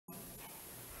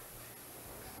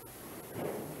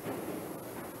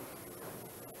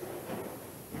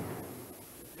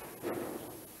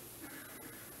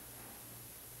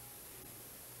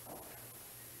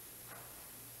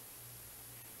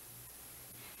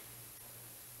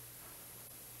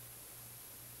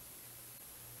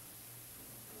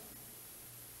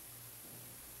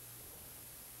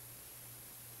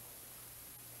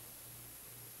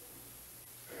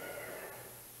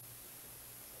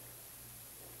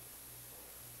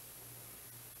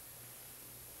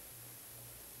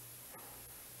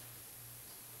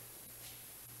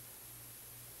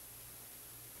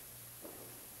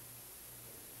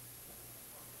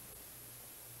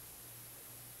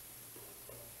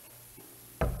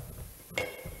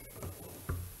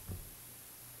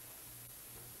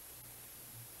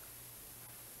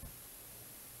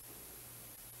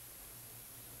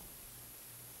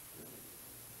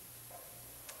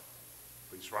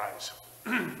Please rise.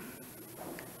 And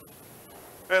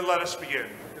let us begin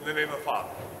in the name of the Father,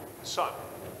 the Son,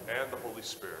 and the Holy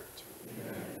Spirit.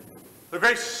 Amen. The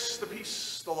grace, the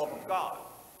peace, the love of God,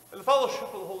 and the fellowship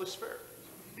of the Holy Spirit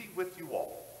be with you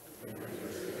all.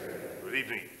 Good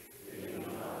evening.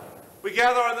 We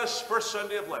gather on this first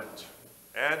Sunday of Lent,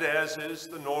 and as is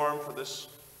the norm for this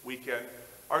weekend,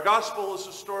 our gospel is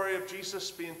the story of Jesus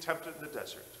being tempted in the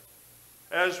desert.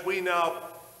 As we now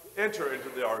enter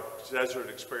into our desert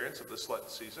experience of this Lenten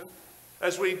season,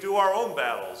 as we do our own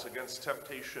battles against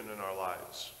temptation in our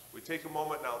lives, we take a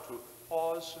moment now to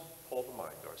pause and call to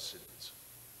mind our sins.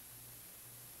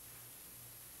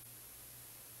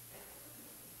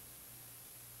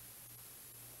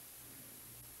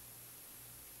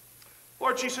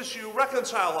 Lord Jesus, you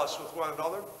reconcile us with one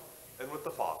another and with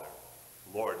the Father.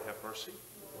 Lord, have mercy.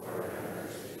 Lord, have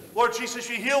mercy. Lord Jesus,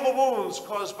 you heal the wounds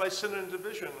caused by sin and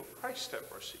division. Christ, have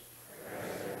mercy. Christ,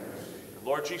 have mercy. And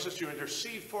Lord Jesus, you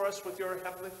intercede for us with your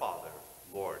heavenly Father.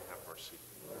 Lord, have mercy.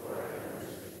 Lord, have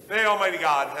mercy. May Almighty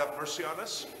God have mercy on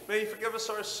us. May he forgive us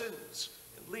our sins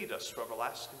and lead us to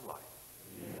everlasting life.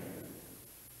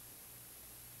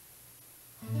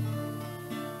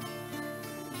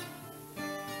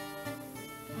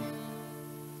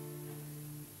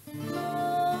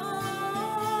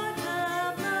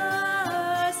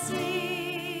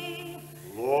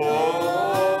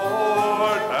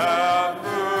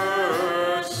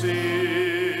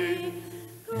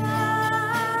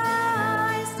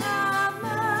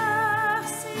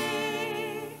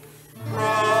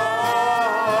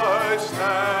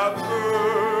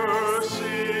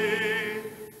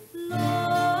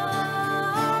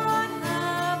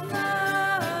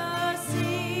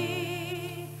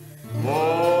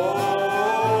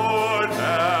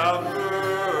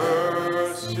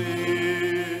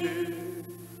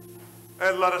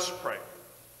 Let us pray.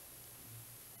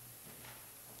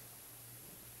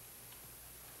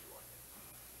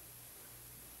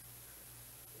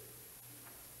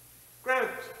 Grant,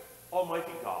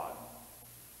 Almighty God,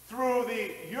 through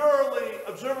the yearly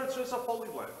observances of Holy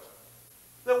Lent,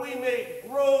 that we may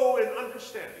grow in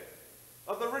understanding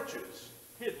of the riches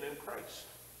hidden in Christ,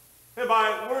 and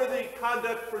by worthy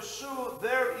conduct pursue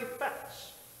their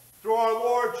effects through our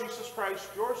Lord Jesus Christ,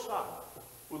 your Son,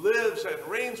 who lives and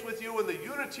reigns with you in the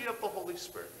unity of the Holy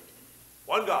Spirit,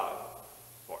 one God,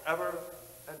 forever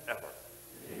and ever.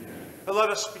 Amen. And let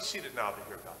us be seated now to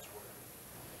hear God's word.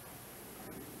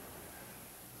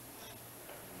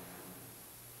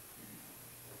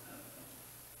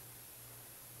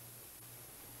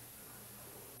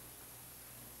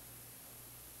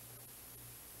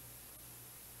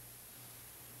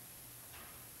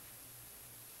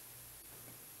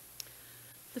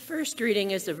 The first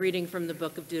reading is a reading from the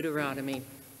book of Deuteronomy.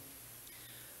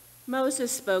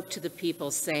 Moses spoke to the people,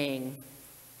 saying,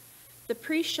 "The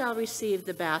priest shall receive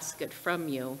the basket from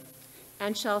you,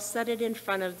 and shall set it in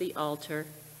front of the altar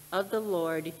of the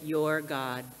Lord your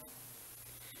God.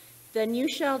 Then you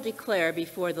shall declare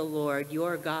before the Lord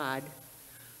your God,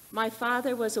 my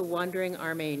father was a wandering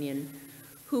Armenian,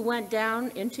 who went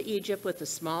down into Egypt with a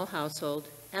small household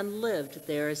and lived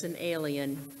there as an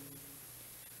alien.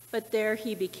 But there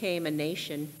he became a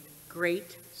nation,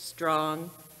 great,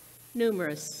 strong,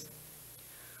 numerous.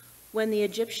 When the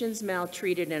Egyptians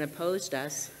maltreated and opposed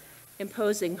us,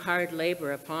 imposing hard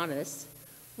labor upon us,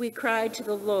 we cried to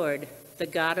the Lord, the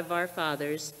God of our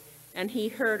fathers, and he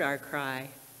heard our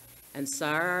cry, and saw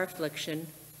our affliction,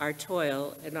 our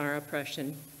toil, and our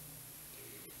oppression.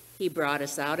 He brought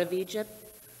us out of Egypt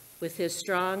with his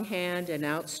strong hand and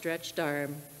outstretched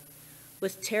arm,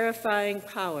 with terrifying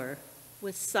power,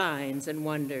 with signs and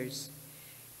wonders,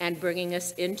 and bringing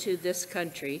us into this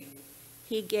country,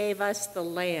 he gave us the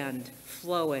land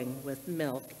flowing with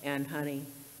milk and honey.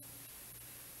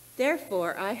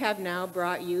 Therefore, I have now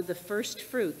brought you the first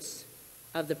fruits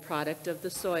of the product of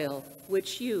the soil,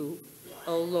 which you,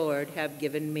 O Lord, have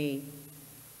given me.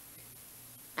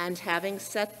 And having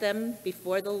set them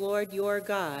before the Lord your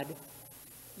God,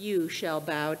 you shall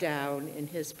bow down in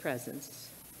his presence."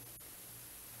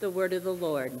 The word of the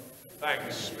Lord.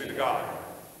 Thanks be to God.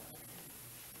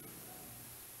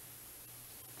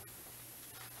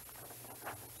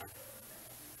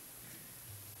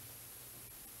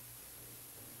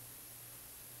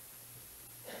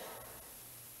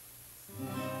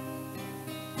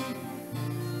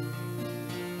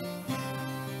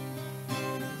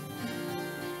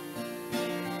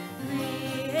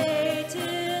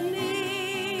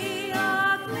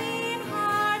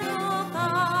 Heart, O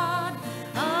God,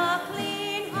 a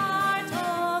clean heart,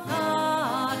 O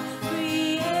God.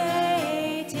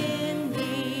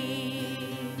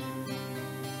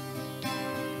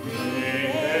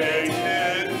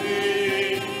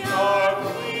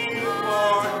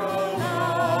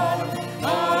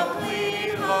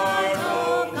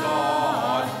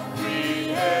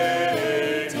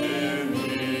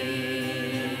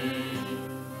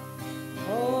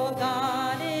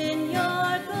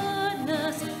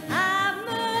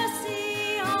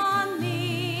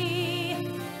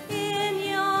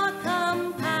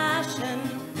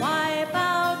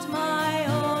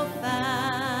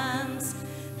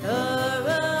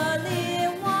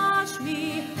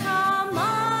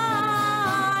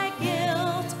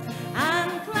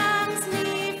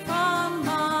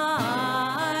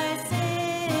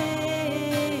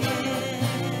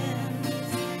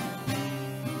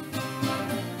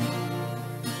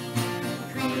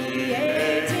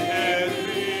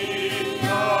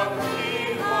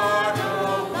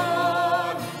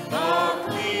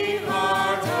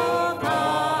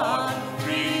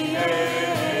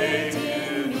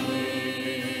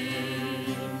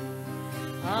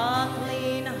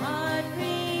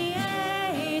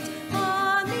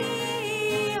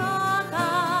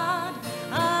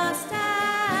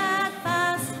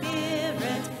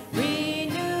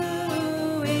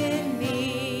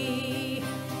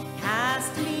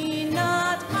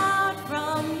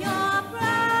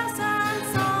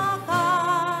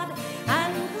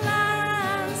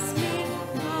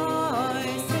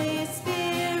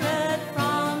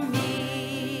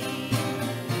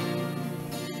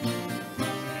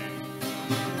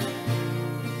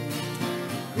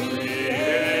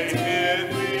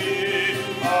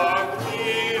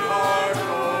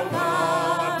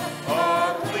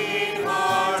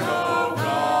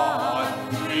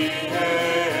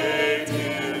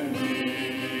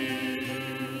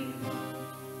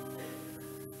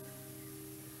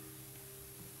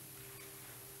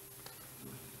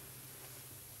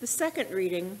 second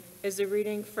reading is a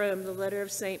reading from the letter of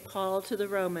St. Paul to the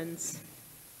Romans.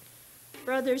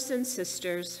 Brothers and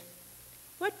sisters,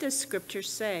 what does Scripture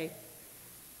say?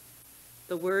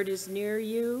 The word is near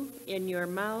you, in your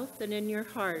mouth and in your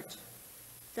heart.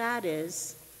 That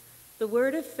is, the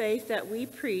word of faith that we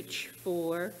preach,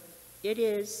 for it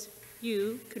is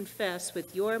you confess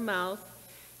with your mouth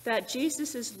that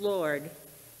Jesus is Lord,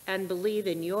 and believe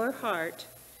in your heart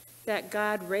that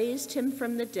God raised him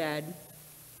from the dead,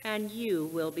 and you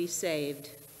will be saved.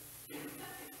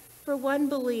 For one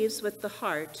believes with the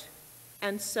heart,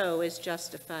 and so is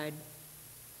justified.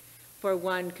 For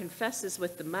one confesses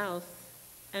with the mouth,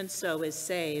 and so is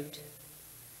saved.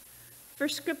 For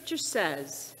Scripture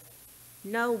says,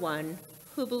 no one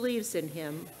who believes in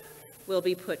him will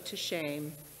be put to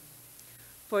shame.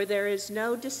 For there is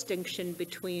no distinction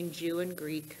between Jew and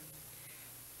Greek.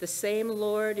 The same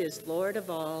Lord is Lord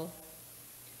of all,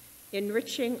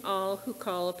 enriching all who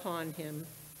call upon him.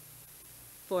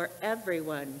 For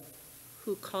everyone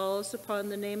who calls upon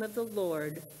the name of the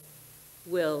Lord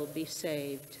will be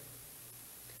saved.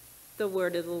 The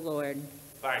word of the Lord.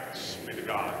 Thanks be to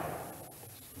God.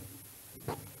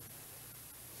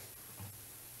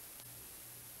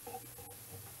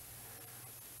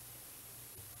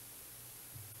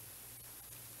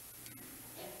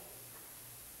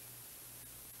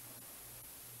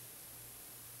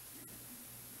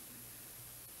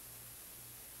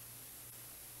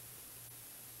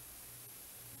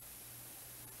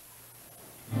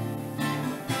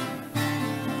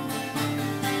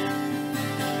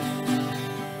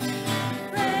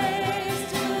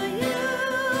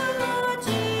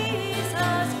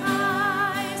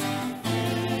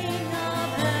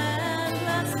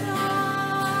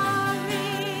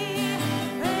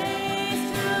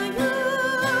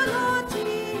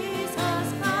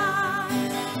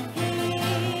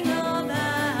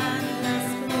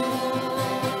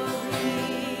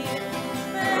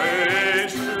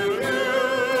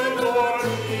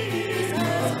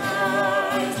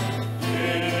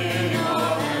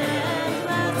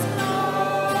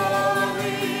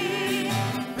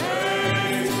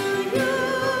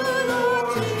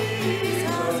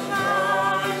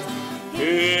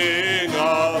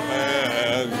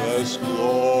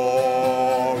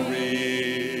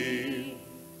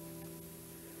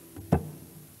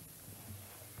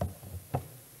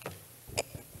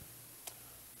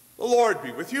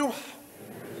 With you. A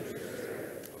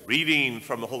reading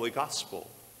from the Holy Gospel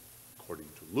according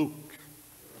to Luke.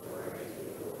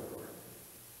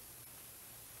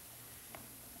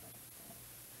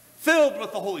 Filled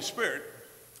with the Holy Spirit,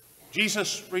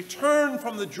 Jesus returned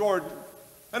from the Jordan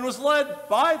and was led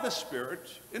by the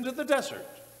Spirit into the desert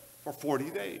for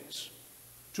 40 days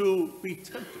to be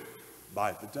tempted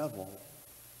by the devil.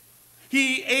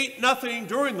 He ate nothing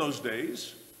during those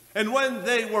days, and when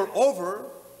they were over,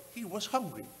 he was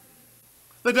hungry.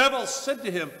 The devil said to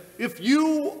him, if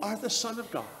you are the Son of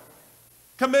God,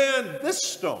 command this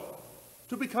stone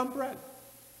to become bread.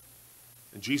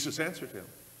 And Jesus answered him,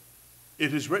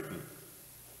 it is written,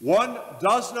 one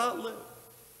does not live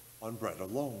on bread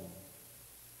alone.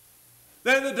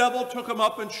 Then the devil took him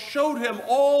up and showed him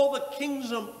all the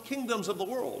kingdoms of the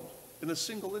world in a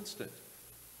single instant,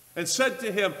 and said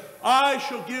to him, I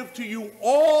shall give to you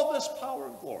all this power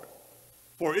and glory,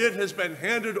 for it has been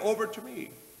handed over to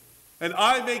me, and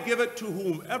I may give it to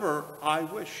whomever I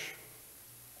wish.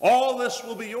 All this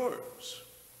will be yours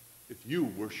if you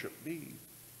worship me.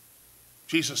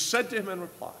 Jesus said to him in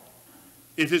reply,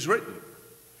 it is written,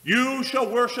 you shall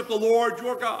worship the Lord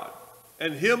your God,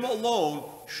 and him alone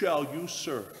shall you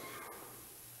serve.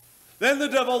 Then the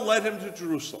devil led him to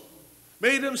Jerusalem,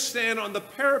 made him stand on the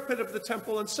parapet of the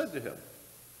temple, and said to him,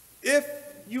 if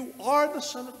you are the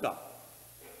Son of God,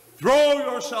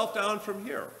 throw yourself down from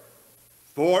here,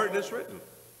 for it is written,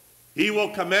 he will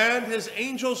command his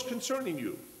angels concerning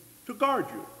you to guard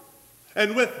you,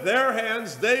 and with their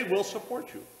hands they will support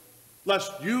you,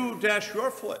 lest you dash your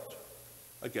foot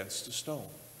against a stone.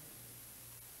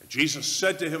 And Jesus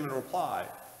said to him in reply,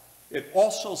 it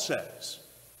also says,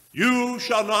 you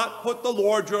shall not put the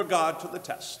Lord your God to the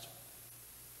test.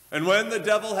 And when the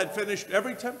devil had finished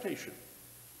every temptation,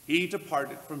 he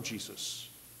departed from Jesus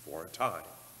for a time.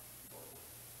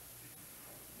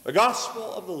 The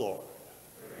Gospel of the Lord.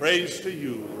 Praise to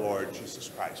you, Lord Jesus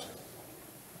Christ.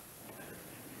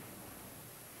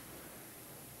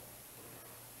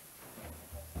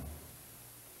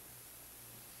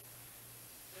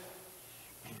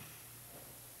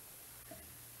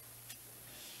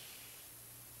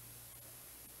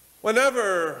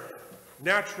 Whenever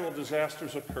natural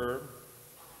disasters occur,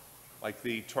 like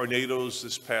the tornadoes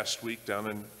this past week down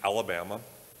in Alabama,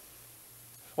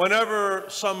 Whenever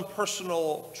some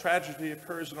personal tragedy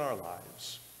occurs in our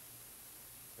lives,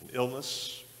 an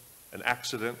illness, an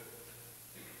accident,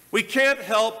 we can't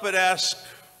help but ask,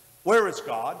 where is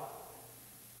God?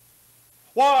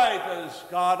 Why does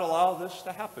God allow this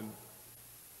to happen?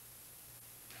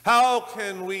 How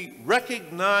can we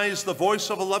recognize the voice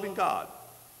of a loving God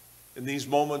in these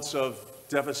moments of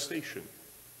devastation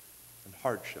and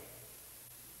hardship?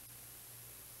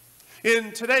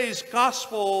 In today's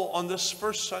gospel on this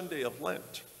first Sunday of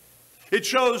Lent, it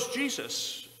shows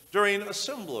Jesus during a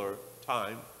similar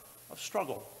time of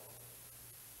struggle.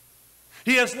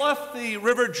 He has left the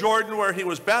River Jordan where he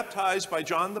was baptized by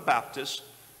John the Baptist,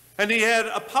 and he had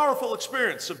a powerful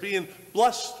experience of being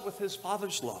blessed with his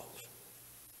Father's love.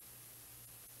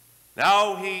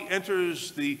 Now he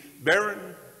enters the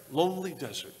barren, lonely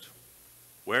desert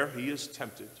where he is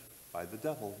tempted by the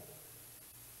devil.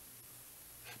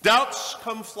 Doubts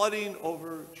come flooding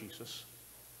over Jesus.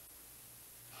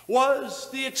 Was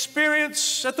the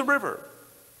experience at the river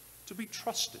to be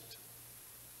trusted?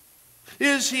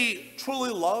 Is he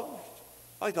truly loved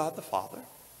by God the Father?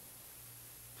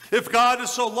 If God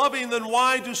is so loving, then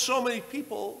why do so many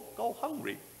people go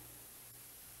hungry?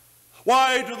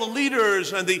 Why do the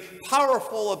leaders and the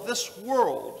powerful of this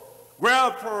world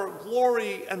grab for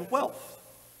glory and wealth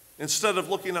instead of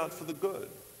looking out for the good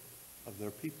of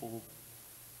their people?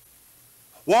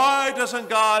 Why doesn't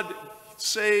God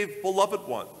save beloved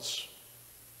ones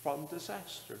from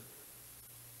disaster?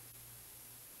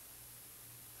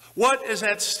 What is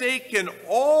at stake in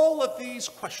all of these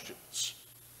questions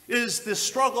is the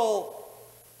struggle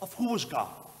of who is God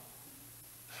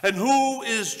and who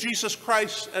is Jesus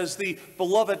Christ as the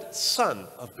beloved Son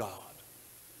of God.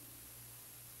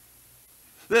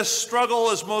 This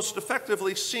struggle is most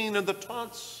effectively seen in the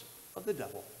taunts of the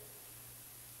devil.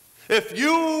 If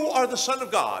you are the Son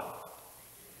of God,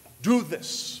 do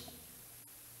this.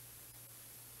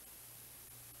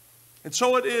 And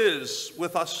so it is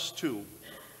with us too.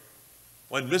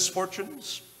 When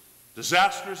misfortunes,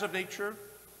 disasters of nature,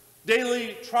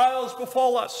 daily trials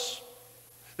befall us,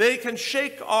 they can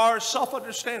shake our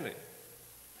self-understanding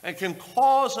and can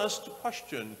cause us to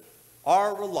question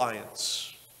our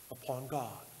reliance upon God.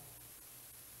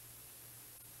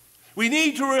 We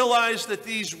need to realize that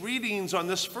these readings on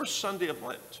this first Sunday of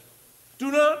Lent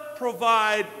do not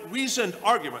provide reasoned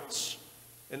arguments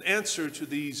in answer to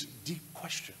these deep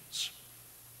questions,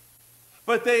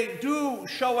 but they do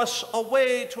show us a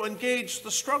way to engage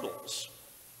the struggles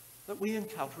that we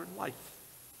encounter in life,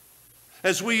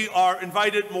 as we are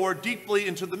invited more deeply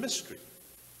into the mystery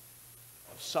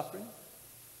of suffering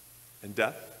and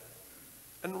death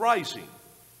and rising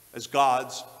as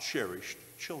God's cherished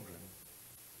children.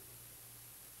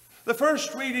 The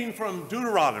first reading from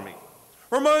Deuteronomy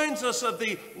reminds us of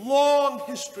the long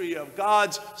history of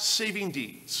God's saving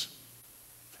deeds.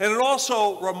 And it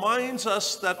also reminds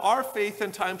us that our faith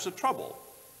in times of trouble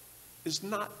is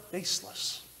not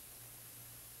baseless.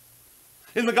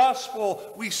 In the gospel,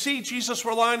 we see Jesus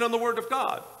relying on the word of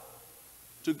God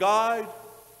to guide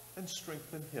and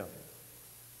strengthen him.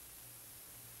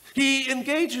 He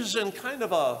engages in kind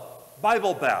of a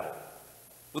Bible battle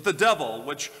with the devil,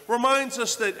 which reminds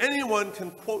us that anyone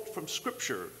can quote from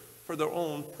Scripture for their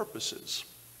own purposes.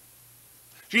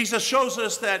 Jesus shows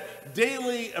us that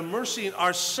daily immersing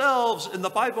ourselves in the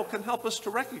Bible can help us to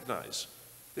recognize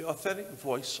the authentic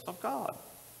voice of God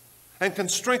and can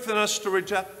strengthen us to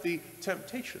reject the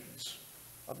temptations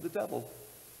of the devil.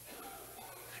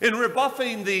 In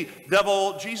rebuffing the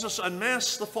devil, Jesus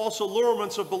unmasks the false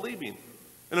allurements of believing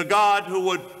in a God who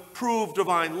would prove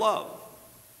divine love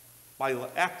by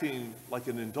acting like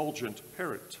an indulgent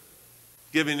parent,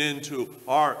 giving in to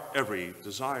our every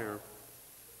desire.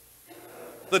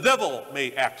 The devil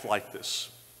may act like this,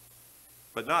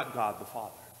 but not God the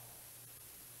Father.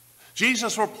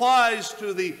 Jesus' replies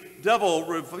to the devil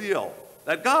reveal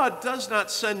that God does not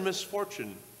send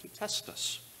misfortune to test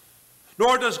us,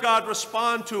 nor does God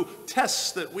respond to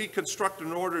tests that we construct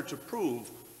in order to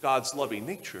prove God's loving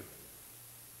nature.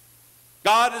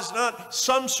 God is not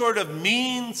some sort of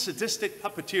mean, sadistic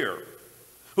puppeteer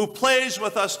who plays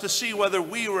with us to see whether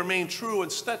we remain true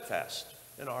and steadfast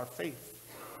in our faith.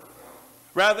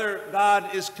 Rather,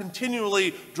 God is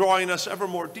continually drawing us ever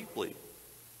more deeply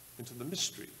into the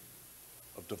mystery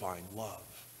of divine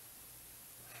love.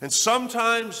 And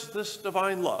sometimes this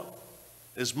divine love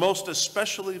is most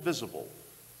especially visible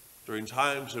during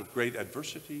times of great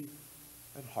adversity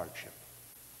and hardship.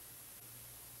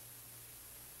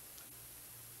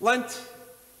 Lent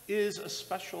is a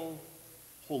special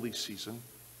holy season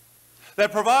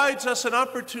that provides us an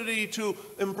opportunity to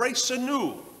embrace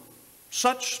anew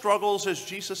such struggles as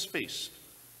Jesus faced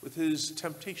with his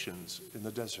temptations in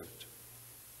the desert.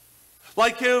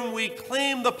 Like him, we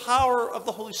claim the power of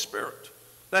the Holy Spirit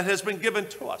that has been given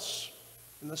to us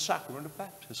in the sacrament of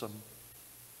baptism.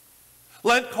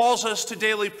 Lent calls us to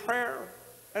daily prayer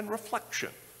and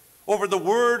reflection over the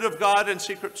Word of God and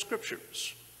secret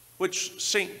scriptures, which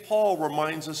St. Paul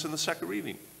reminds us in the second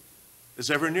reading is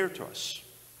ever near to us,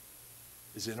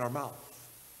 is in our mouth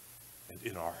and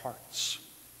in our hearts.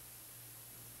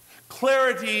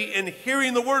 Clarity in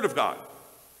hearing the Word of God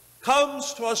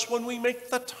comes to us when we make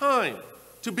the time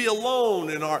to be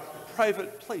alone in our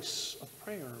private place of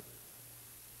prayer.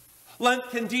 Lent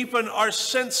can deepen our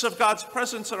sense of God's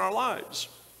presence in our lives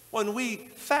when we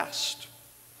fast,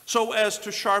 so as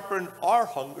to sharpen our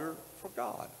hunger for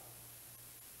God.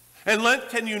 And Lent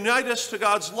can unite us to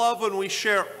God's love when we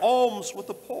share alms with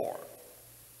the poor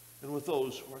and with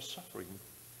those who are suffering.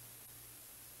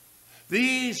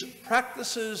 These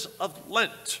practices of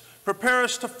Lent prepare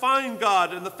us to find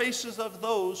God in the faces of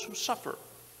those who suffer,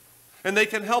 and they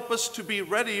can help us to be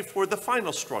ready for the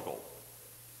final struggle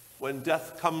when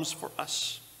death comes for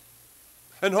us.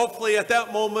 And hopefully at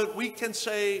that moment we can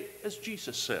say, as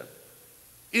Jesus said,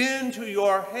 "Into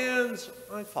your hands,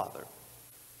 my Father,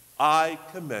 I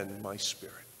commend my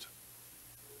spirit."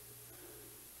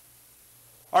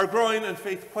 Our growing in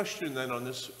faith question then on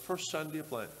this first Sunday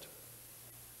of Lent: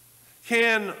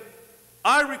 can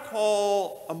I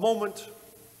recall a moment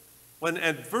when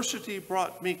adversity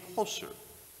brought me closer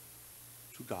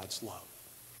to God's love?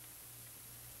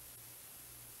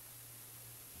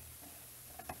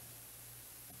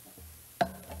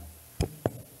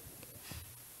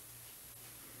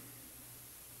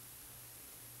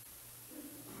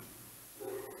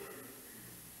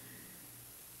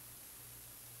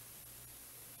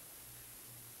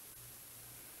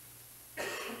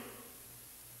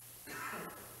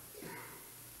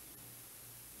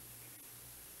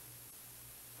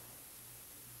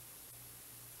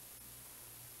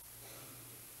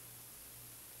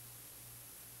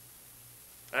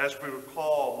 As we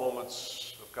recall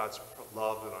moments of God's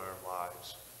love in our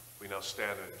lives, we now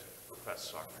stand and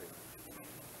profess our faith.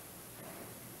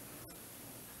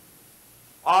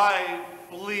 I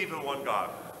believe in one God,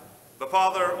 the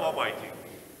Father Almighty,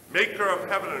 maker of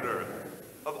heaven and earth,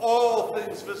 of all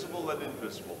things visible and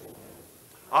invisible.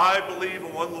 I believe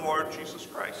in one Lord Jesus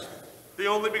Christ, the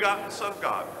only begotten Son of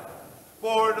God,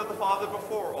 born of the Father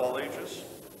before all ages,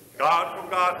 God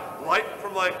from God, light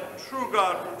from light, true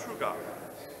God from true God,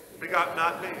 begotten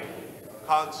not made,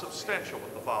 consubstantial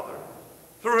with the Father.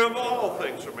 Through him all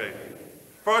things are made.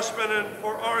 For us men and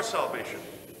for our salvation,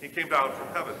 he came down from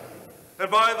heaven,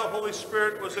 and by the Holy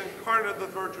Spirit was incarnate of the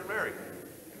Virgin Mary,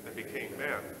 and became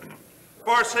man. For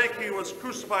our sake he was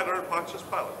crucified under Pontius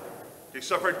Pilate. He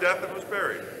suffered death and was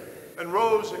buried, and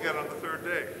rose again on the third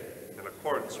day, in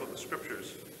accordance with the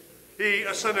Scriptures. He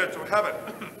ascended to heaven,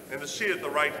 and is seated at the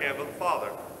right hand of the Father.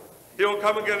 He will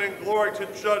come again in glory to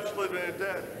judge living and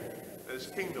dead, and his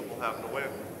kingdom will have no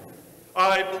end.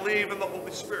 I believe in the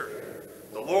Holy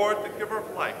Spirit, the Lord, the giver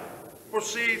of life,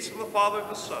 proceeds from the Father and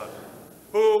the Son,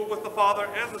 who, with the Father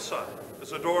and the Son,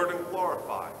 is adored and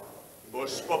glorified, who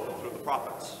has spoken through the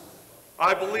prophets.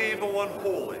 I believe in one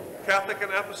holy, Catholic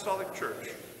and Apostolic Church.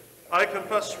 I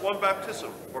confess one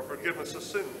baptism for forgiveness of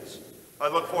sins. I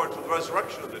look forward to the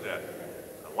resurrection of the dead,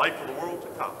 and the life of the world to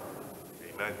come.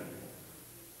 Amen.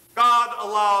 God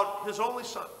allowed his only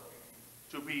Son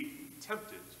to be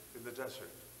tempted in the desert.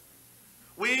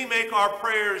 We make our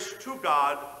prayers to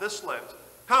God this Lent,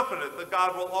 confident that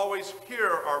God will always hear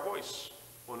our voice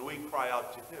when we cry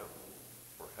out to him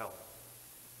for help.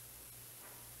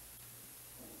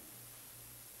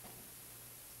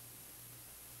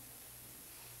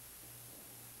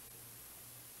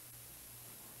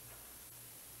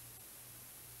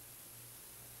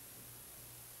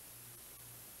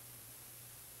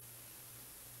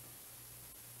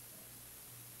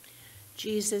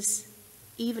 Jesus,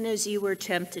 even as you were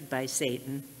tempted by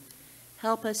Satan,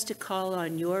 help us to call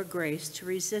on your grace to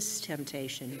resist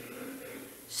temptation.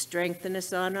 Strengthen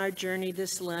us on our journey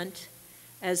this Lent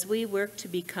as we work to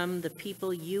become the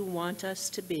people you want us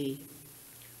to be.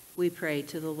 We pray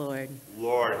to the Lord.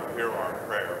 Lord, hear our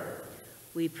prayer.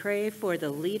 We pray for the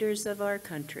leaders of our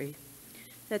country,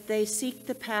 that they seek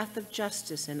the path of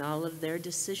justice in all of their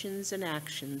decisions and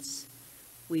actions.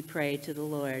 We pray to the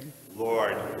Lord.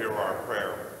 Lord, hear our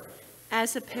prayer.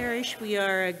 As a parish, we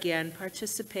are again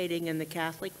participating in the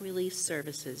Catholic Relief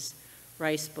Services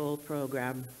Rice Bowl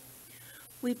program.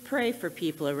 We pray for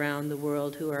people around the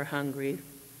world who are hungry,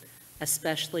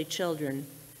 especially children,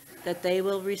 that they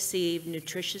will receive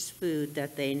nutritious food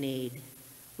that they need.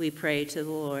 We pray to the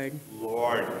Lord.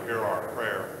 Lord, hear our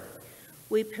prayer.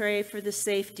 We pray for the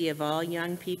safety of all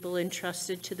young people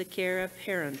entrusted to the care of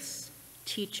parents,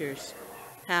 teachers,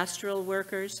 pastoral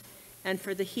workers, and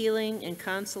for the healing and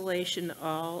consolation of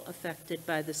all affected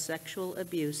by the sexual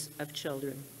abuse of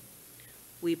children.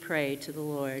 We pray to the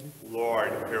Lord.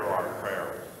 Lord, hear our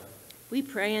prayer. We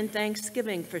pray in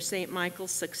thanksgiving for St.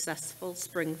 Michael's successful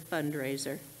spring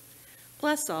fundraiser.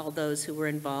 Bless all those who were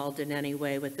involved in any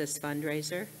way with this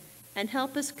fundraiser, and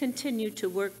help us continue to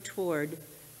work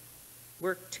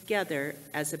together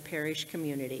as a parish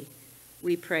community.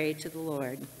 We pray to the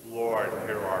Lord. Lord,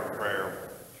 hear our prayer.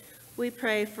 We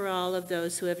pray for all of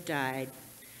those who have died,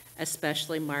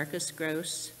 especially Marcus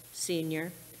Gross,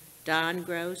 Sr., Don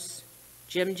Gross,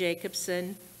 Jim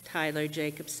Jacobson, Tyler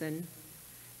Jacobson,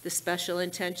 the special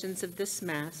intentions of this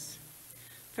Mass,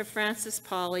 for Francis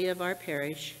Pauley of our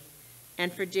parish,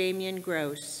 and for Damian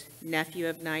Gross, nephew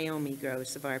of Naomi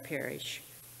Gross of our parish.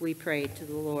 We pray to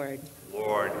the Lord.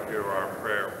 Lord, hear our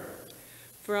prayer.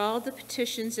 For all the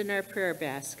petitions in our prayer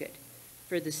basket,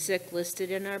 for the sick listed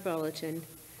in our bulletin,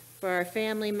 for our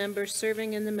family members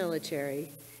serving in the military,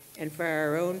 and for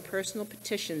our own personal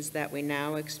petitions that we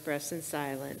now express in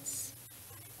silence.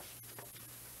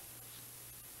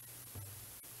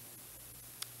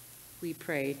 We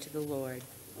pray to the Lord.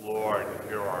 Lord,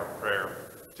 hear our prayer.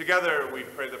 Together we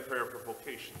pray the prayer for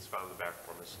vocations found in the back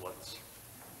for Miss Lutz.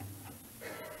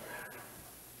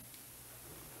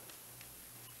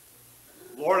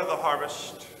 Lord of the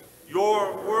harvest,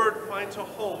 your word finds a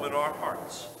home in our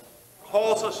hearts,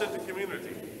 calls us into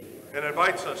community, and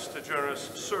invites us to generous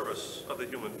service of the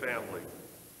human family.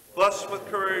 Bless with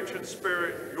courage and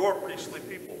spirit your priestly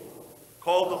people,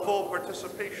 called to full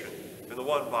participation in the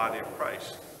one body of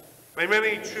Christ. May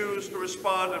many choose to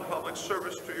respond in public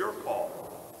service to your call,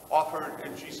 offered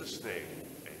in Jesus' name.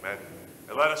 Amen.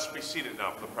 And let us be seated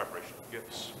now for the preparation of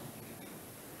gifts.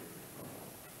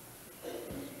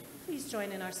 Please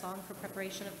join in our song for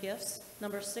preparation of gifts.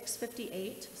 Number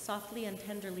 658, Softly and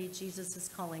Tenderly Jesus is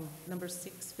Calling. Number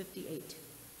 658.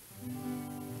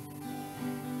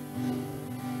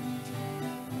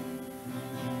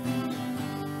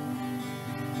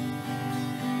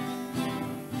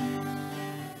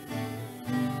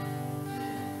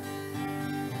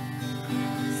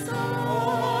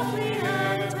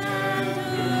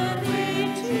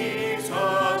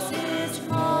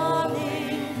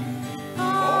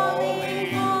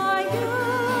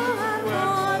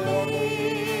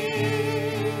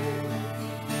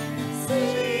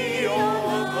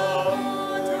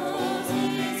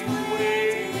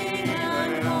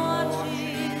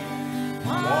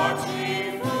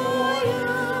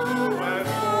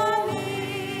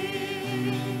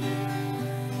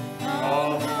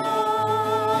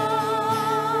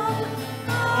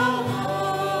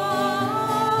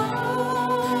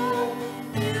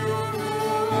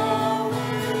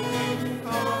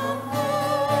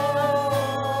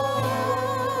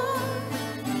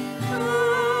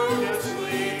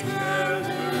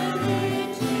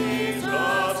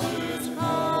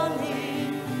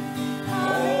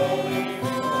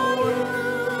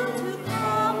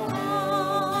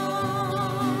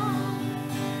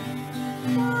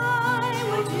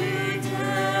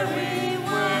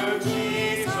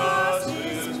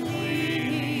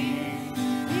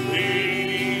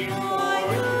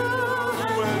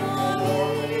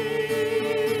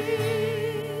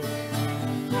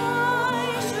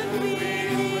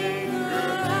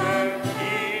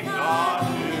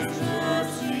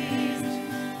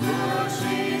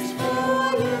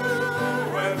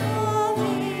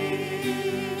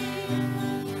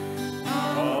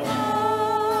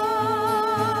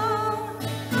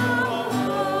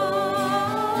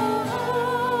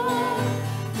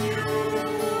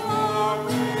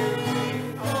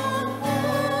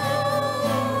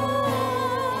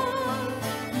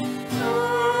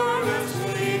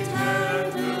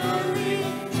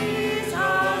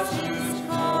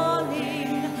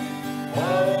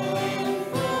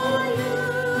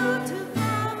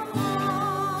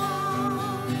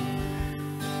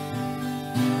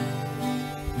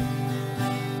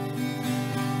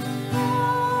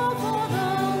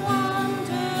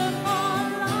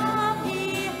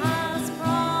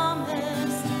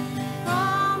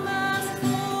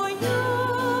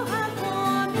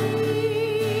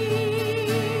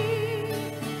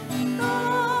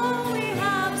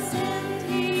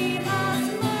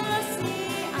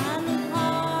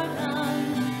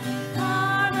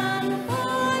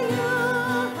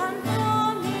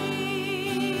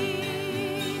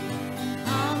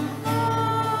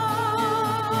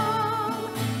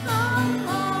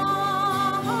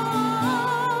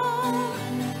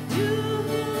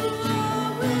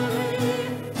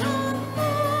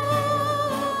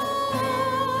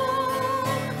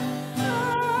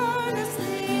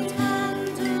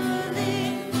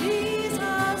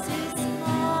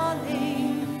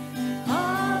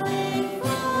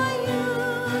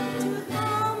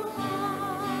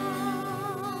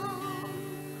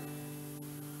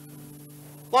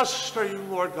 Blessed are you,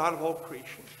 Lord God of all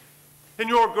creation. In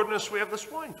your goodness we have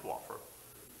this wine to offer.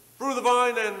 Through the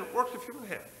vine and work of human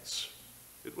hands,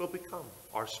 it will become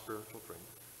our spiritual drink.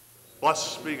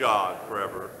 Blessed be God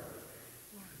forever.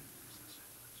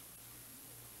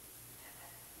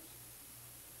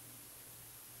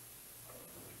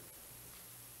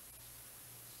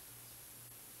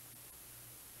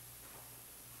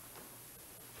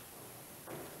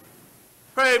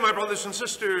 Pray, my brothers and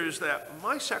sisters, that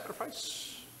my sacrifice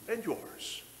and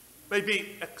yours may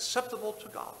be acceptable to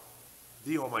God,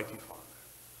 the Almighty Father.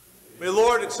 May the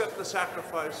Lord accept the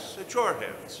sacrifice at your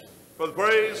hands for the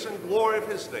praise and glory of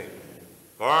his name,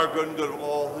 for our good and good of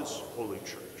all his holy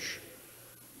church.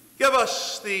 Give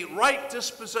us the right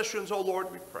dispositions, O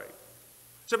Lord, we pray,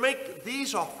 to make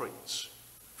these offerings,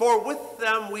 for with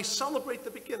them we celebrate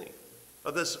the beginning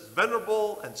of this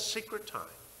venerable and sacred time.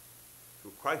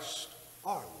 Through Christ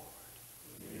our Lord.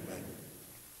 Amen.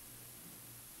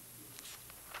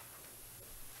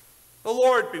 The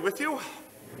Lord be with you.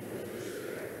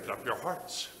 Lift up your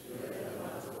hearts.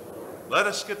 Let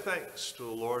us give thanks to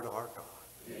the Lord our God.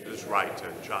 It is right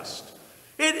and just.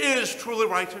 It is truly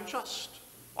right and just,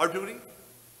 our duty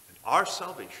and our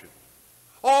salvation,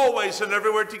 always and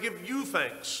everywhere to give you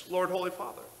thanks, Lord, Holy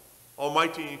Father,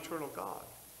 Almighty and eternal God,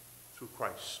 through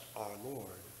Christ our Lord.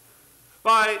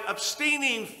 By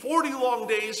abstaining 40 long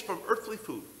days from earthly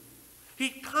food, he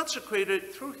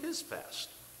consecrated through his fast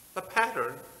the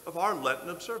pattern of our Lenten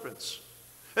observance.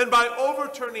 And by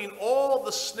overturning all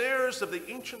the snares of the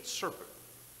ancient serpent,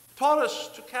 taught us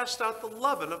to cast out the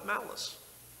leaven of malice,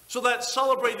 so that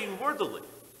celebrating worthily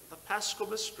the Paschal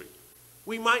mystery,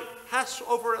 we might pass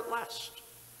over at last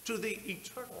to the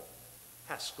eternal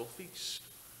Paschal feast.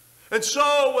 And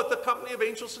so, with the company of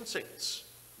angels and saints,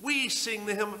 we sing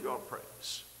the hymn of your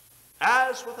praise,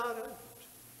 as without end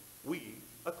we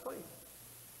acclaim.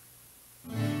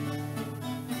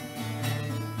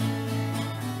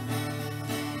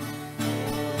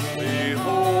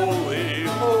 Holy,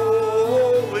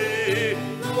 holy,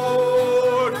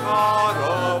 Lord God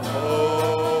of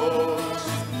hosts,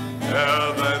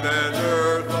 heaven and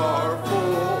earth are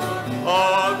full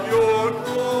of your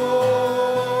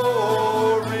glory.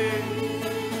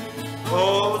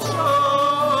 Hosanna,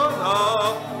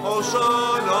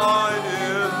 Hosanna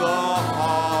in the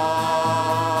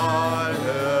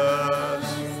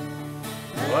highest.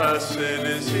 Blessed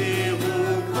is he who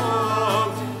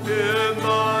comes in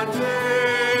the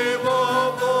name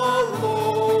of the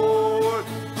Lord.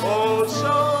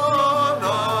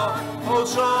 Hosanna,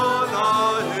 Hosanna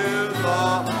in the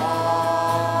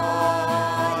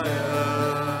highest.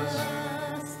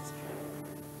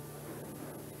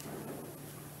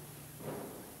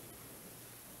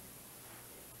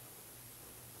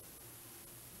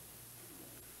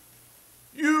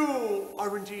 You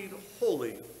are indeed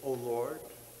holy, O Lord,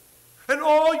 and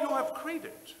all you have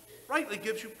created rightly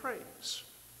gives you praise.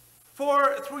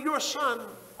 For through your Son,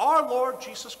 our Lord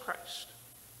Jesus Christ,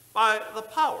 by the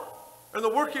power and the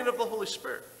working of the Holy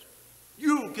Spirit,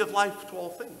 you give life to all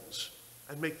things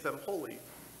and make them holy.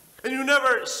 And you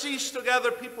never cease to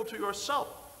gather people to yourself,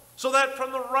 so that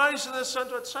from the rising of the sun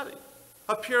to its setting,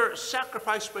 a pure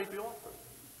sacrifice may be offered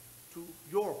to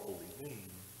your holy name.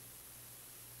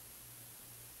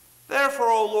 Therefore,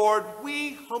 O Lord,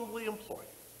 we humbly implore you,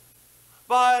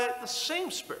 by the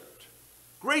same Spirit,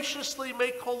 graciously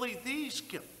make holy these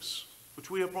gifts which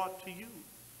we have brought to you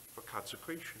for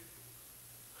consecration,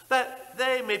 that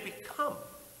they may become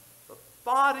the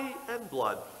body and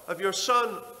blood of your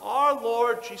Son, our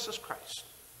Lord Jesus Christ,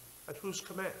 at whose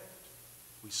command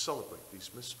we celebrate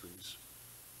these mysteries.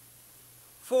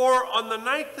 For on the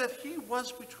night that he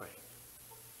was betrayed,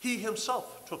 he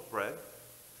himself took bread,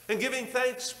 and giving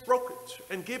thanks, broke it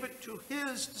and gave it to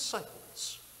his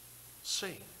disciples,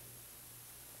 saying,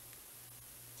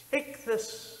 "Take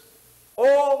this,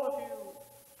 all of you,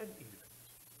 and eat it.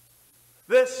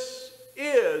 This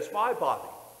is my body,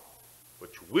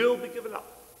 which will be given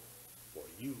up for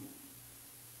you."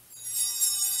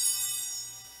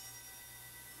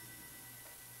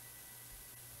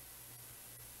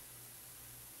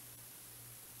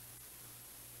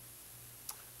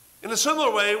 In a similar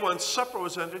way, when supper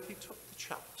was ended, he took the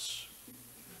chalice,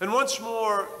 and once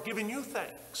more, giving you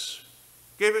thanks,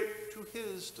 gave it to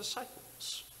his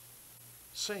disciples,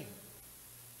 saying,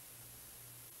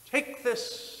 "Take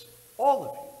this, all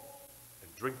of you,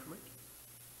 and drink from it,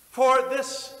 for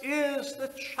this is the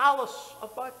chalice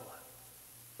of my blood,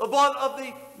 the blood of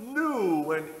the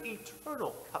new and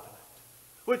eternal covenant,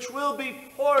 which will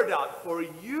be poured out for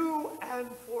you and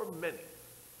for many,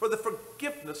 for the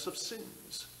forgiveness of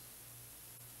sins.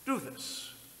 Do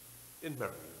this in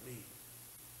memory of me."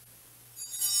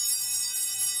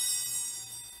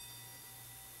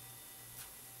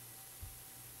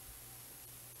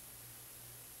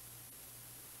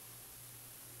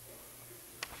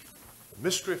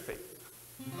 Mystery of faith.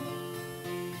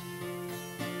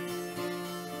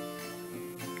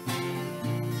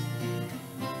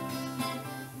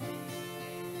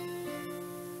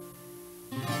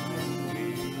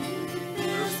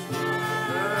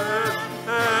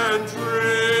 And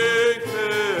drink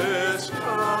this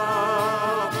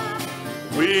cup,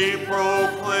 we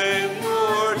proclaim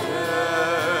your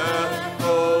death,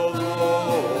 O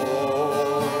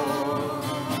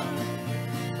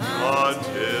Lord,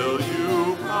 until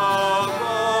you come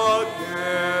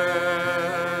again.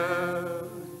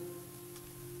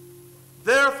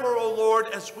 Therefore, O Lord,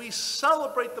 as we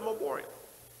celebrate the memorial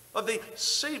of the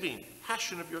saving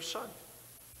passion of your Son,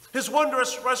 his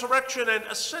wondrous resurrection and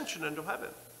ascension into heaven,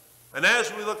 and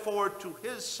as we look forward to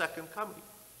his second coming,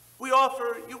 we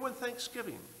offer you in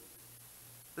thanksgiving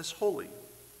this holy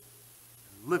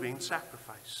and living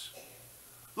sacrifice.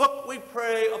 Look, we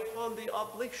pray upon the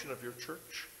oblation of your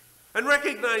church, and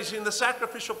recognizing the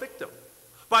sacrificial victim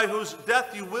by whose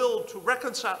death you willed to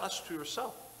reconcile us to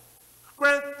yourself,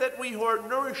 grant that we who are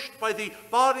nourished by the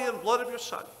body and blood of your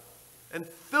Son and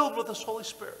filled with his Holy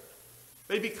Spirit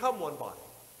may become one body,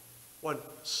 one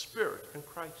spirit in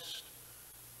Christ.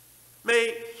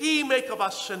 May he make of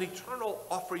us an eternal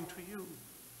offering to you,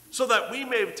 so that we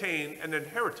may obtain an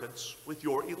inheritance with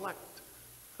your elect,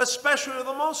 especially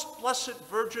the most blessed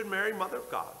Virgin Mary, Mother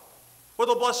of God, with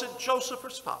the blessed Joseph,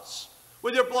 her spouse,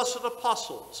 with your blessed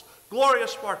apostles,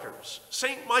 glorious martyrs,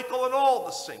 Saint Michael, and all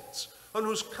the saints, on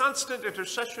whose constant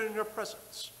intercession in your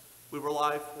presence we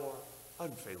rely for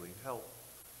unfailing help.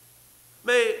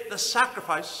 May the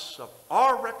sacrifice of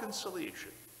our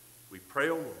reconciliation, we pray,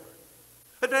 O Lord,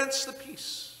 advance the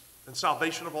peace and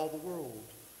salvation of all the world.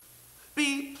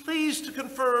 Be pleased to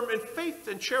confirm in faith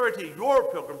and charity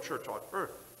your pilgrim church on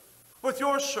earth, with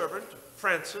your servant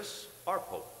Francis, our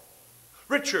Pope,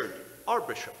 Richard, our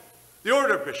bishop, the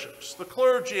order of bishops, the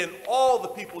clergy, and all the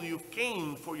people you've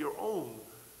gained for your own.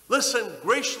 Listen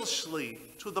graciously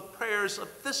to the prayers of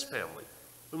this family,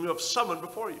 whom you have summoned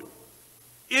before you.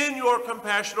 In your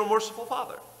compassion, O merciful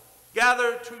Father,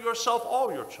 gather to yourself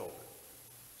all your children,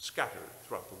 scattered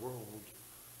throughout the world.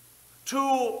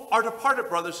 To our departed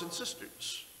brothers and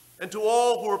sisters, and to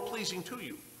all who are pleasing to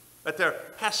you at their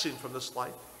passing from this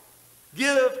life,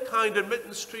 give kind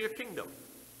admittance to your kingdom,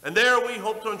 and there we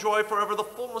hope to enjoy forever the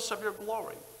fullness of your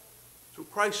glory. Through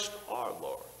Christ our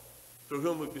Lord, through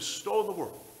whom we bestow on the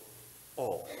world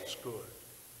all that is good.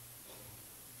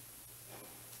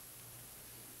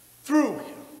 Through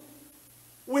him,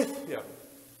 with him,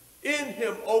 in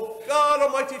him, O God,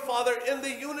 Almighty Father, in the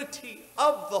unity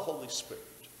of the Holy Spirit,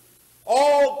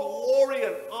 all glory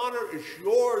and honor is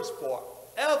yours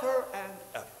forever and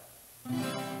ever.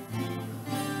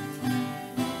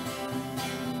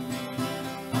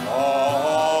 Amen,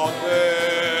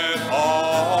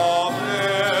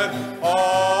 amen,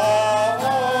 amen.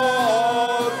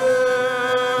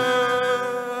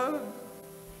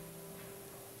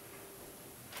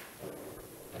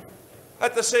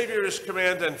 At the Savior's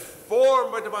command and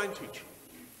formed by divine teaching,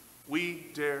 we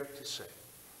dare to say,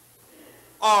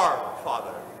 Our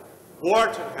Father, who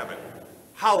art in heaven,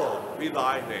 hallowed be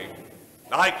thy name.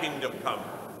 Thy kingdom come,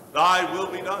 thy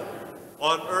will be done,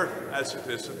 on earth as it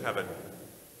is in heaven.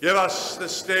 Give us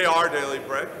this day our daily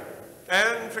bread,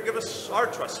 and forgive us our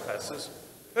trespasses,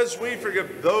 as we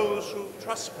forgive those who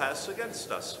trespass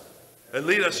against us. And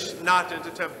lead us not into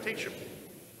temptation,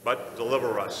 but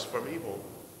deliver us from evil.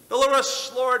 Deliver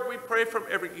us, Lord, we pray, from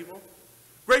every evil.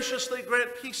 Graciously grant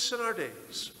peace in our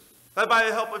days, that by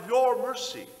the help of your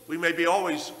mercy we may be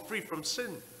always free from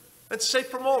sin and safe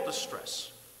from all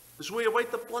distress, as we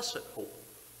await the blessed hope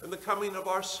and the coming of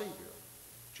our Savior,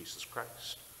 Jesus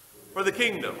Christ. For the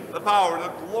kingdom, the power, and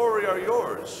the glory are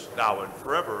yours, now and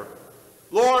forever.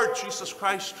 Lord Jesus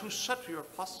Christ, who said to your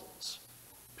apostles,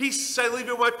 Peace I leave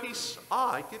you, my peace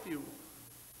I give you.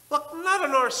 Look not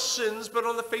on our sins, but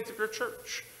on the faith of your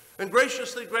church, and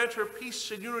graciously grant her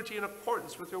peace and unity in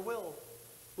accordance with your will,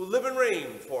 who live and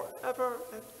reign forever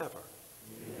and ever.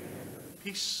 Amen. The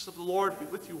peace of the Lord be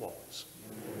with you always.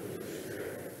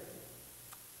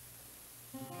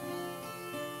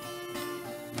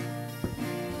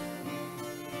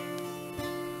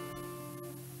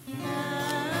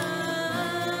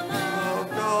 Oh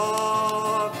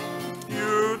God,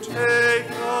 you take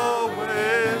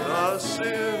away the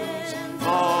sins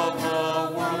of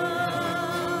the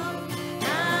world.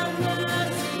 Have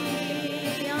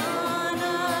mercy on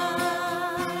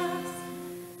us,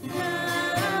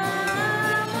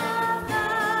 Lamb of God.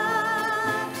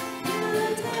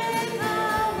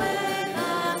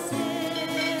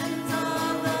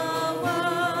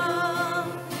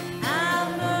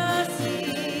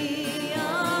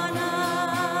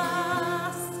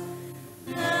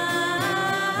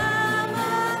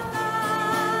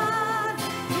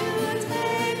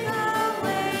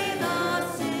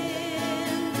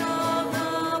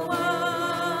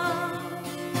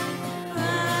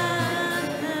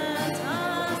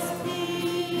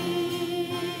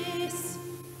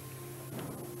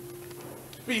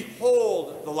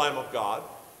 Behold the Lamb of God.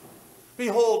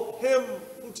 Behold him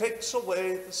who takes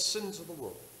away the sins of the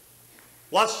world.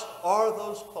 Blessed are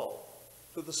those called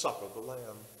to the supper of the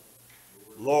Lamb.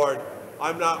 Lord,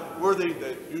 I'm not worthy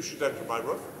that you should enter my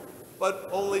roof, but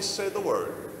only say the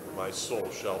word, and my soul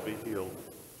shall be healed.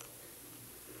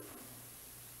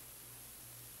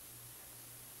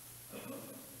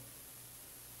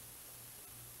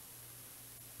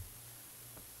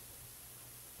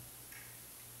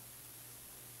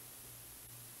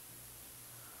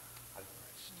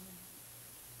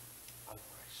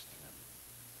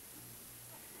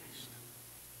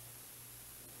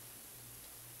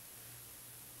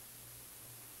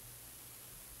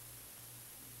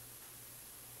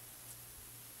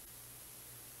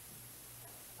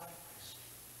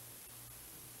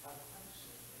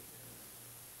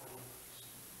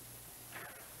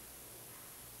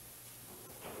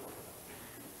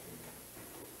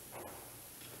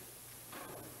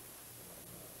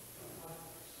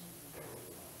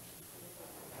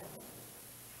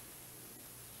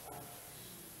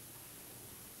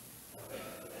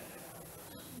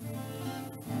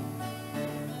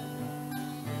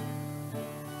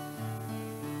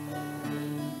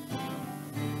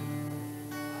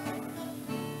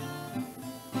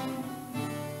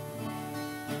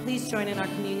 Please join in our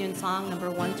communion song, number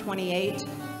 128,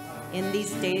 In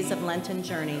These Days of Lenten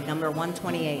Journey, number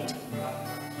 128.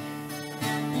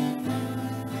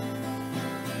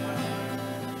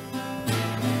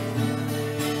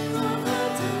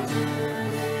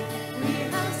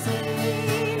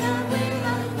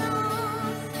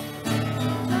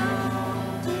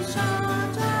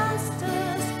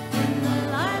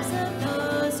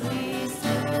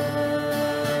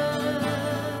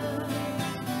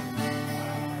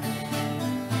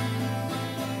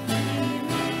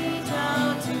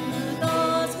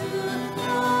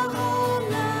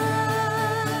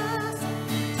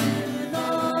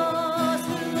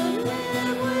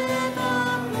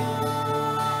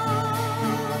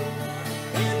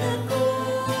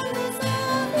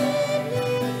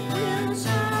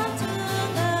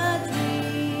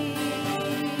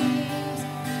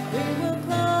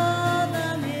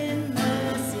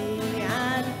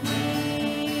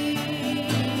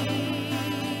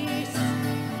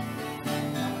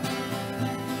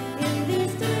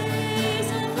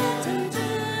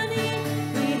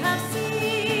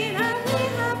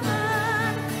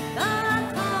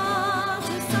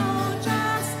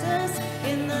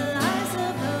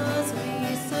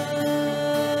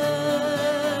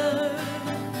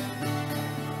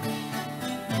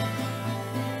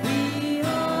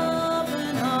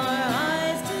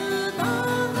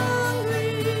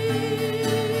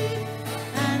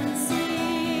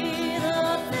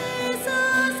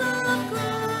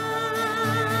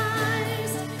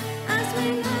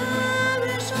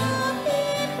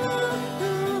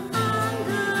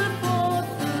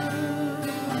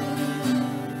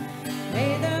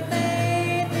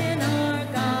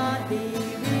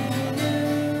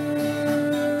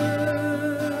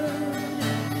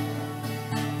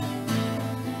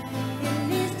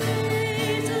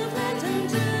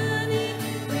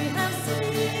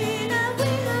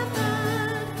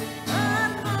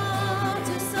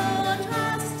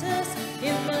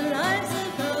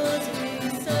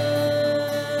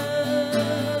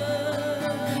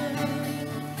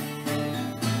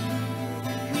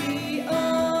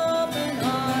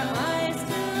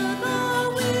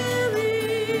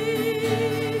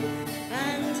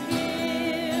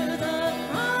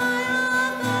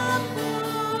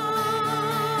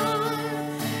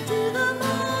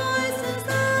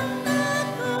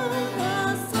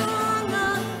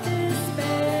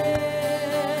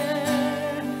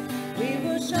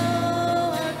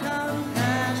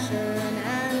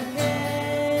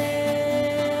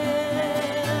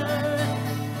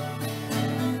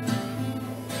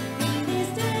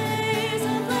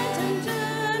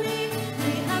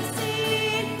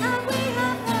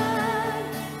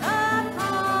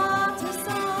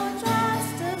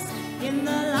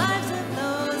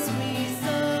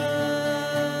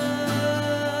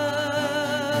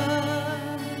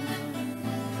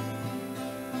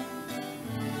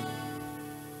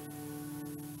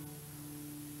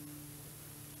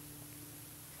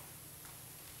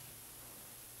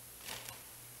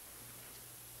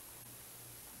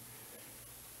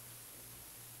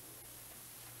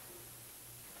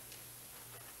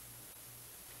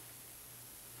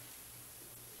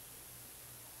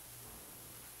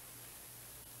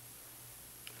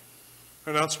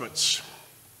 Announcements.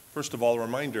 First of all, a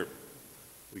reminder,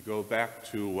 we go back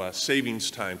to savings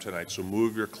time tonight, so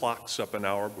move your clocks up an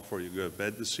hour before you go to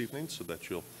bed this evening so that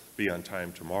you'll be on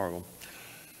time tomorrow.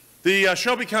 The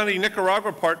Shelby County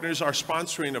Nicaragua Partners are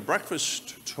sponsoring a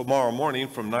breakfast tomorrow morning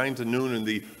from 9 to noon in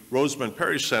the Rosamond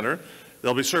Parish Center.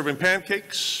 They'll be serving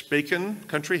pancakes, bacon,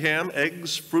 country ham,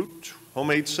 eggs, fruit,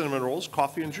 homemade cinnamon rolls,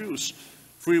 coffee, and juice.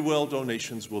 Free will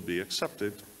donations will be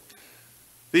accepted.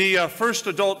 The first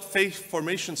adult faith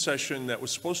formation session that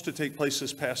was supposed to take place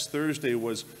this past Thursday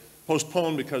was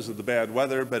postponed because of the bad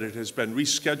weather, but it has been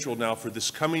rescheduled now for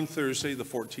this coming Thursday, the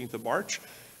 14th of March.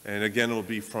 And again, it will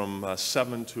be from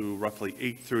 7 to roughly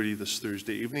 8:30 this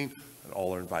Thursday evening, and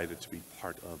all are invited to be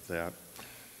part of that.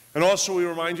 And also, we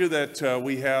remind you that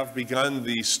we have begun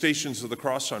the Stations of the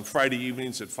Cross on Friday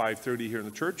evenings at 5:30 here in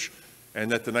the church,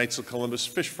 and that the Knights of Columbus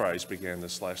fish fries began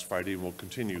this last Friday and will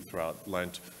continue throughout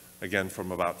Lent, again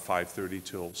from about 5:30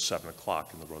 till 7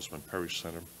 o'clock in the Rosamond Parish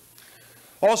Center.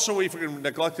 Also, we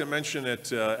neglected to mention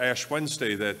at Ash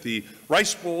Wednesday that the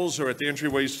rice bowls are at the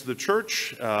entryways to the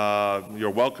church. You're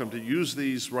welcome to use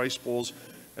these rice bowls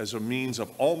as a means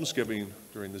of almsgiving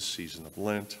during this season of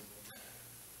Lent.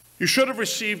 You should have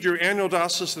received your annual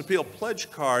Diocesan Appeal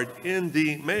pledge card in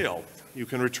the mail. You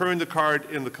can return the card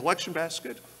in the collection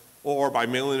basket or by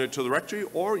mailing it to the rectory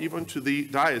or even to the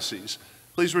diocese.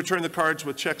 Please return the cards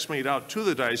with checks made out to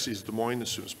the Diocese of Des Moines as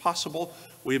soon as possible.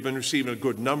 We have been receiving a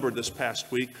good number this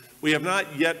past week. We have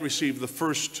not yet received the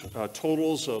first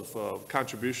totals of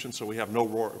contributions, so we have no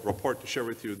report to share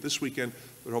with you this weekend,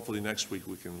 but hopefully next week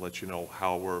we can let you know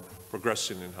how we're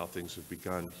progressing and how things have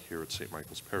begun here at St.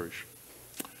 Michael's Parish.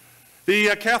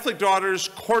 The Catholic Daughters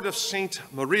Court of St.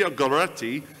 Maria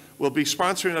Goretti will be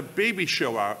sponsoring a baby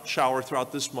shower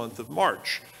throughout this month of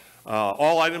March.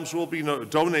 All items will be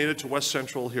donated to West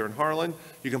Central here in Harlan.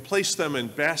 You can place them in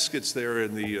baskets there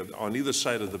on either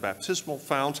side of the baptismal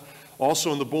fount.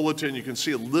 Also in the bulletin, you can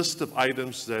see a list of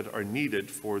items that are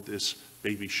needed for this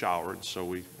baby shower. And so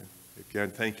we, again,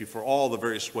 thank you for all the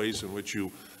various ways in which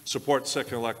you support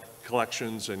second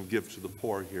collections and give to the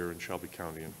poor here in Shelby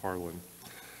County and Harlan.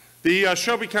 The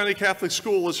Shelby County Catholic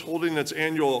School is holding its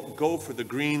annual Go for the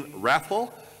Green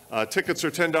raffle. Tickets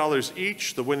are $10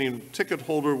 each. The winning ticket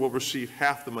holder will receive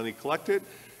half the money collected.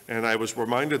 And I was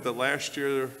reminded that last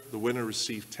year the winner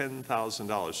received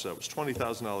 $10,000. So that was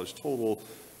 $20,000 total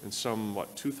and some,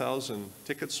 2,000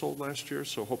 tickets sold last year.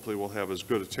 So hopefully we'll have as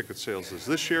good a ticket sales as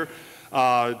this year.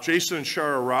 Jason and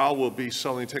Shara Rao will be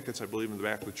selling tickets, I believe, in the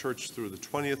back of the church through the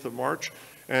 20th of March.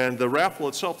 And the raffle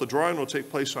itself, the drawing, will take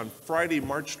place on Friday,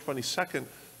 March 22nd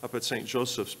up at St.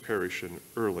 Joseph's Parish in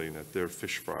Earling at their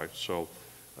fish fry. So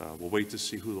we'll wait to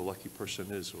see who the lucky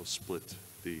person is who will split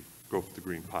the Go for the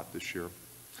Green pot this year.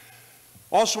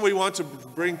 Also, we want to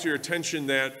bring to your attention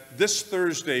that this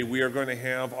Thursday we are going to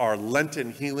have our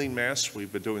Lenten Healing Mass.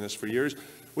 We've been doing this for years.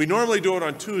 We normally do it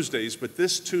on Tuesdays, but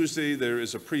this Tuesday there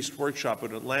is a priest workshop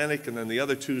at Atlantic, and then the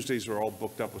other Tuesdays are all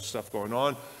booked up with stuff going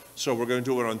on. So we're going to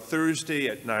do it on Thursday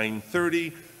at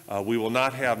 9:30. We will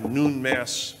not have noon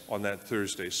Mass on that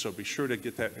Thursday, so be sure to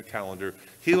get that in your calendar.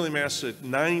 Healing Mass at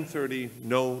 9:30,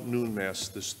 no noon Mass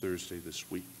this Thursday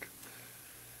this week.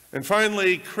 And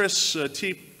finally, Chris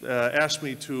Teep asked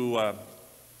me to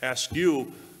ask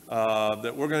you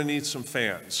that we're going to need some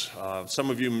fans. Some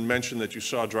of you mentioned that you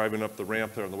saw driving up the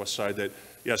ramp there on the west side that,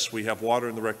 yes, we have water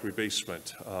in the rectory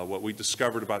basement. What we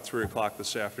discovered about 3 o'clock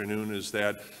this afternoon is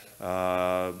that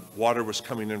water was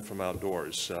coming in from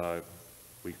outdoors.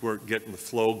 We weren't getting the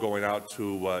flow going out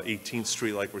to 18th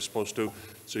Street like we're supposed to.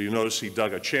 So you notice he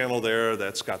dug a channel there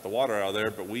that's got the water out of there,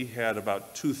 but we had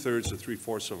about 2/3 to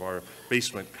 3/4 of our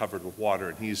basement covered with water,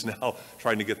 and he's now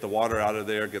trying to get the water out of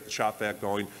there, get the shop vac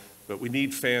going. But we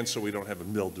need fans so we don't have a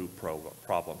mildew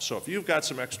problem. So if you've got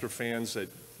some extra fans that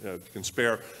you can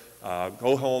spare,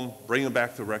 go home, bring them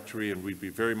back to the rectory, and we'd be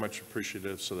very much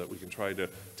appreciative so that we can try to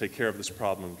take care of this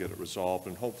problem and get it resolved.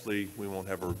 And hopefully we won't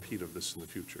have a repeat of this in the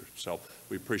future. So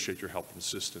we appreciate your help and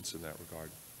assistance in that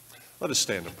regard. Let us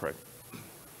stand and pray.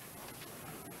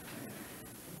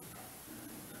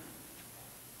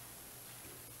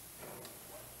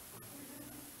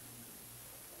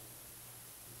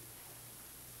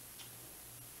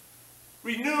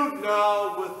 Renewed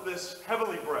now with this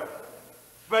heavenly bread,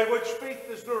 by which faith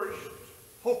is nourished,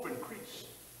 hope increased,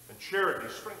 and charity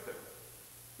strengthened.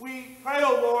 We pray,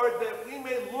 O Lord, that we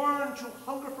may learn to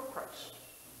hunger for Christ,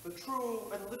 the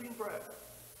true and living bread,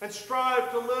 and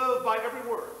strive to live by every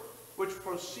word which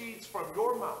proceeds from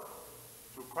your mouth,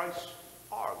 through Christ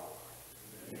our Lord.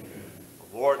 Amen.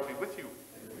 The Lord be with you.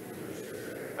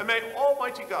 And may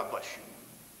Almighty God bless you,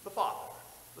 the Father,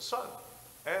 the Son,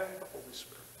 and the Holy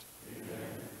Spirit. Amen.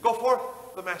 Go forth,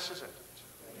 the Mass is ended.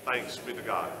 Thanks be to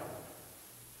God.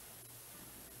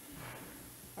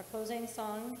 Our closing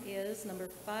song is number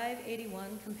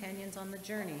 581, Companions on the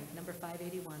Journey, number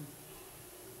 581.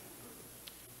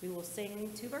 We will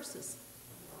sing 2 verses.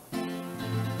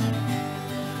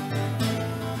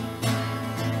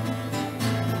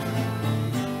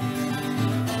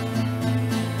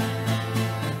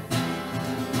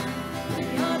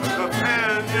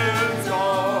 Companions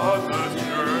on the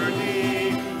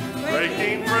journey,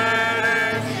 breaking bread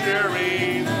and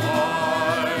sharing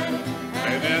wine,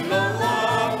 and in the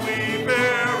love we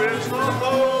bear is the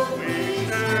hope we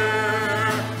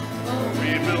share.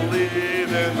 We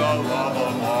believe in the love of